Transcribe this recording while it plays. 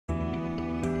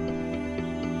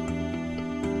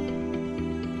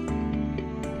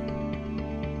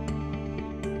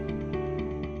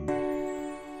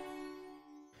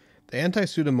The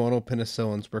antipseudomonal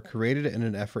penicillins were created in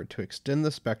an effort to extend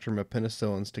the spectrum of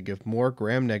penicillins to give more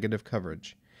gram-negative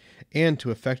coverage and to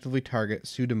effectively target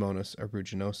Pseudomonas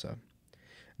aeruginosa.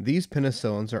 These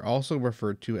penicillins are also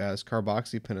referred to as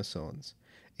carboxypenicillins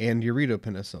and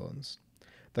uridopenicillins.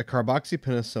 The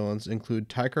carboxypenicillins include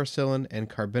ticarcillin and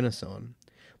carbenicillin,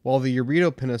 while the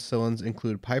uridopenicillins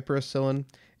include piperacillin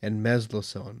and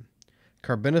meslocillin.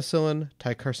 Carbenicillin,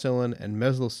 ticarcillin, and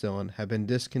meslocillin have been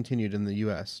discontinued in the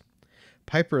U.S.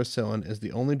 Piperacillin is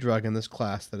the only drug in this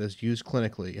class that is used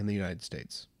clinically in the United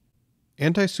States.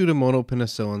 Antipseudomonal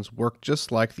penicillins work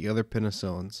just like the other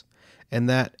penicillins, in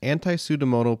that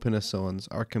antipseudomonal penicillins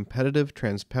are competitive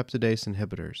transpeptidase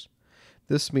inhibitors.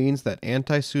 This means that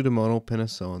antipseudomonal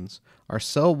penicillins are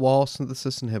cell wall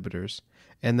synthesis inhibitors,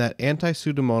 and that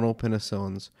antipseudomonal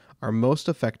penicillins are most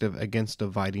effective against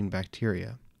dividing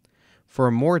bacteria. For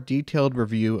a more detailed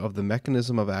review of the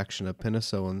mechanism of action of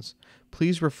penicillins,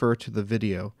 please refer to the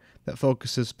video that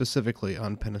focuses specifically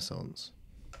on penicillins.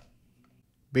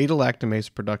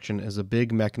 Beta-lactamase production is a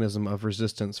big mechanism of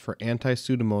resistance for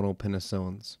antipseudomonal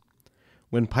penicillins.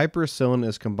 When piperacillin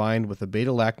is combined with a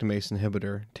beta-lactamase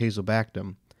inhibitor,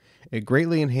 tazobactam, it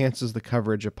greatly enhances the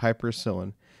coverage of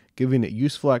piperacillin, giving it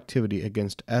useful activity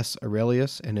against S.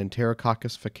 aureus and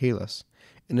Enterococcus faecalis,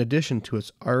 in addition to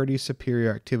its already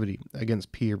superior activity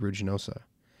against P. aeruginosa.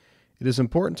 It is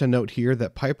important to note here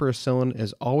that piperacillin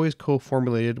is always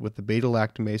co-formulated with the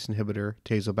beta-lactamase inhibitor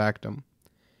tazobactam.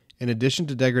 In addition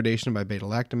to degradation by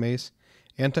beta-lactamase,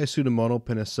 antipseudomonal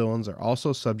penicillins are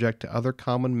also subject to other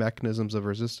common mechanisms of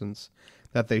resistance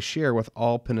that they share with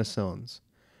all penicillins.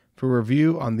 For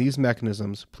review on these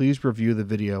mechanisms, please review the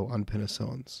video on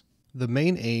penicillins. The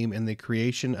main aim in the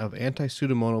creation of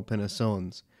antipseudomonal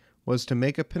penicillins was to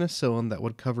make a penicillin that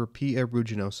would cover P.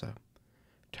 aeruginosa.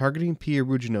 Targeting P.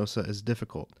 aeruginosa is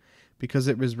difficult because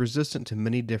it is resistant to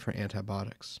many different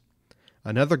antibiotics.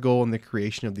 Another goal in the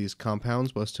creation of these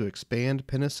compounds was to expand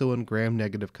penicillin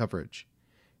gram-negative coverage.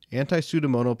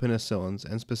 Antipseudomonal penicillins,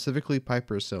 and specifically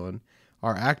piperacillin,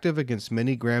 are active against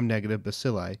many gram-negative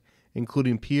bacilli,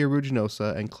 including P.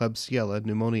 aeruginosa and Klebsiella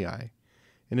pneumoniae.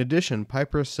 In addition,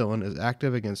 piperacillin is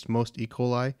active against most E.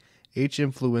 coli, H.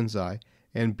 influenzae,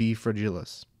 and B.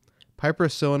 fragilis.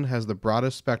 Piperacillin has the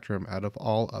broadest spectrum out of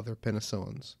all other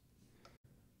penicillins.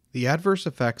 The adverse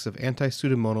effects of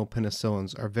antipseudomonal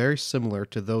penicillins are very similar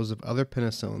to those of other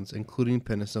penicillins, including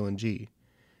penicillin G.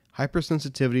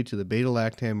 Hypersensitivity to the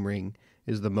beta-lactam ring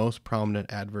is the most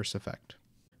prominent adverse effect.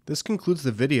 This concludes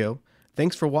the video.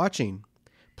 Thanks for watching.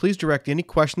 Please direct any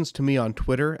questions to me on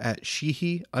Twitter at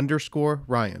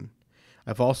Sheehy_Ryan.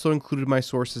 I've also included my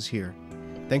sources here.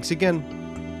 Thanks again.